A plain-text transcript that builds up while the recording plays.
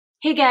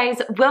Hey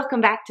guys, welcome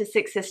back to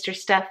Six Sister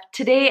Stuff.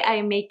 Today I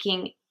am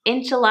making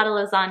enchilada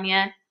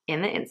lasagna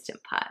in the Instant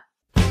Pot.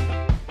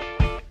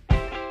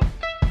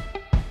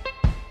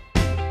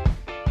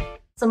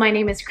 So my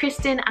name is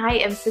Kristen. I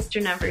am sister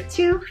number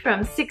 2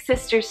 from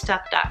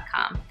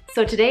sixsisterstuff.com.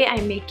 So today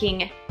I'm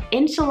making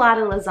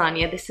enchilada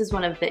lasagna. This is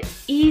one of the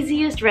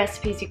easiest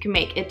recipes you can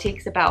make. It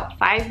takes about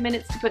 5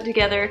 minutes to put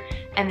together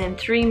and then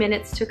 3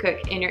 minutes to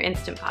cook in your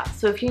Instant Pot.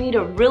 So if you need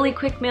a really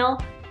quick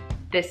meal,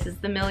 this is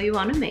the meal you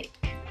want to make.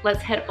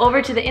 Let's head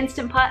over to the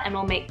Instant Pot and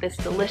we'll make this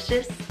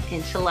delicious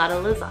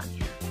enchilada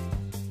lasagna.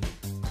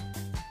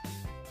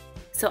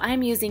 So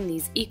I'm using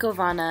these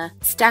Ecovana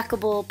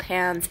stackable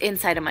pans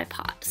inside of my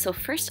pot. So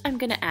first I'm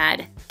gonna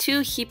add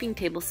 2 heaping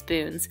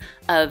tablespoons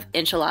of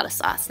enchilada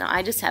sauce. Now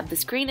I just have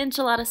this green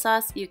enchilada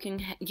sauce. You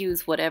can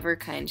use whatever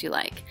kind you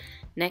like.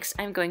 Next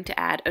I'm going to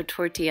add a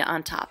tortilla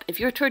on top. If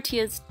your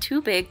tortilla is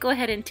too big, go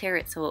ahead and tear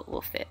it so it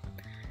will fit.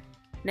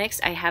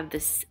 Next, I have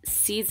this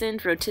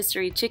seasoned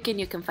rotisserie chicken.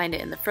 You can find it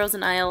in the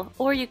frozen aisle,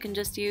 or you can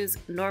just use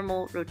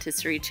normal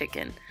rotisserie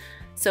chicken.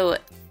 So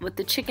with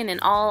the chicken in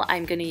all,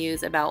 I'm going to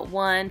use about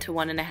 1 to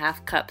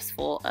 1.5 cups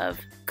full of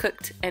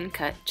cooked and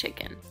cut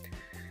chicken.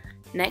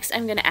 Next,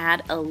 I'm going to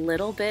add a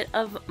little bit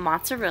of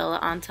mozzarella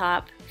on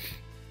top.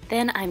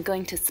 Then I'm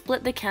going to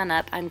split the can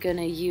up. I'm going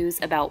to use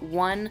about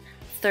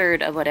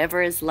 1/3 of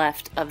whatever is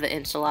left of the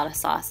enchilada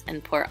sauce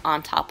and pour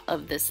on top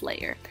of this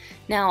layer.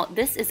 Now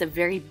this is a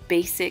very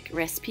basic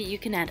recipe. You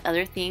can add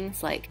other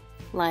things like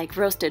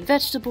roasted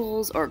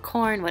vegetables or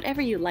corn,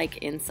 whatever you like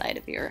inside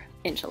of your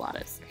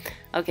enchiladas.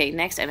 Okay,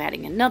 next I'm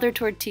adding another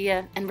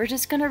tortilla and we're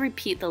just gonna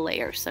repeat the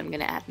layers. So I'm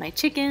gonna add my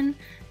chicken,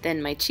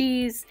 then my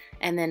cheese,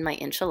 and then my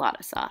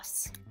enchilada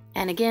sauce.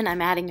 And again,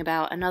 I'm adding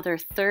about another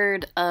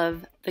 1/3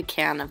 of the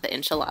can of the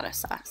enchilada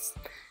sauce.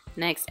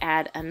 Next,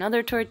 add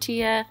another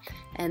tortilla,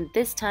 and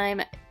this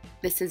time,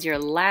 this is your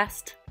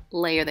last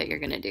layer that you're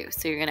gonna do.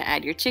 So you're gonna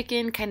add your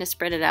chicken, kind of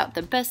spread it out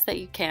the best that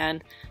you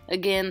can.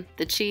 Again,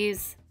 the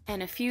cheese,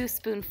 and a few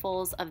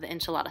spoonfuls of the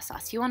enchilada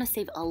sauce. You wanna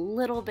save a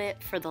little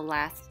bit for the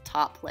last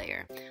top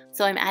layer.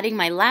 So I'm adding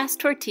my last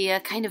tortilla,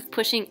 kind of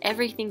pushing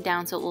everything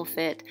down so it will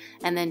fit,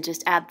 and then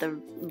just add the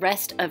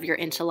rest of your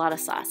enchilada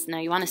sauce. Now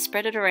you wanna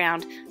spread it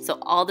around so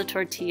all the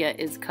tortilla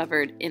is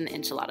covered in the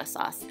enchilada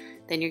sauce.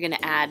 Then you're gonna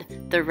add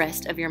the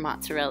rest of your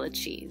mozzarella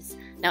cheese.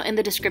 Now in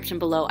the description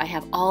below, I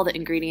have all the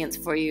ingredients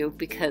for you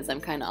because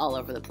I'm kind of all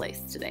over the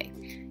place today.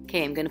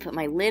 Okay, I'm gonna put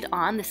my lid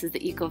on. This is the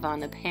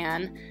Ecovana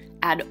pan.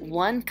 Add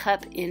 1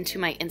 cup into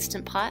my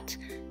Instant Pot.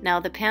 Now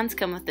the pans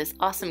come with this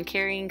awesome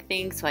carrying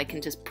thing so I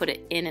can just put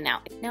it in and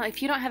out. Now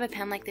if you don't have a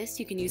pan like this,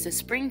 you can use a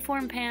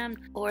springform pan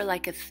or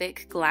like a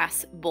thick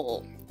glass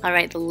bowl.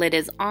 Alright, the lid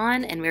is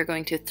on and we're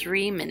going to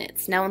 3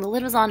 minutes. Now when the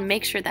lid was on,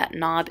 make sure that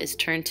knob is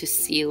turned to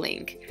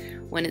sealing.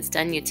 When it's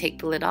done, you take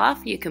the lid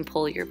off, you can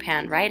pull your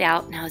pan right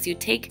out. Now as you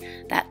take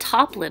that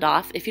top lid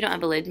off, if you don't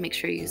have a lid, make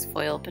sure you use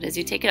foil, but as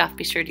you take it off,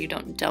 be sure you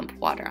don't dump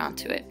water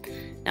onto it.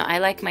 Now I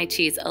like my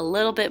cheese a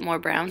little bit more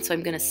brown, so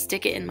I'm going to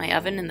stick it in my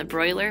oven in the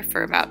broiler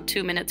for about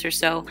 2 minutes or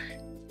so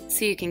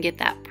you can get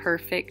that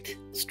perfect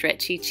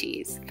stretchy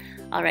cheese.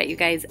 Alright you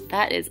guys,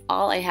 that is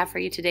all I have for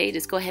you today.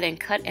 Just go ahead and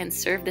cut and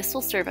serve. This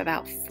will serve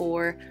about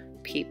 4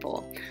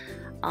 people.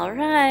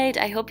 Alright,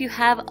 I hope you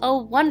have a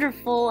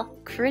wonderful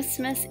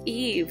Christmas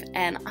Eve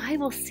and I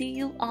will see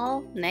you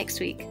all next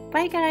week.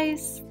 Bye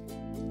guys!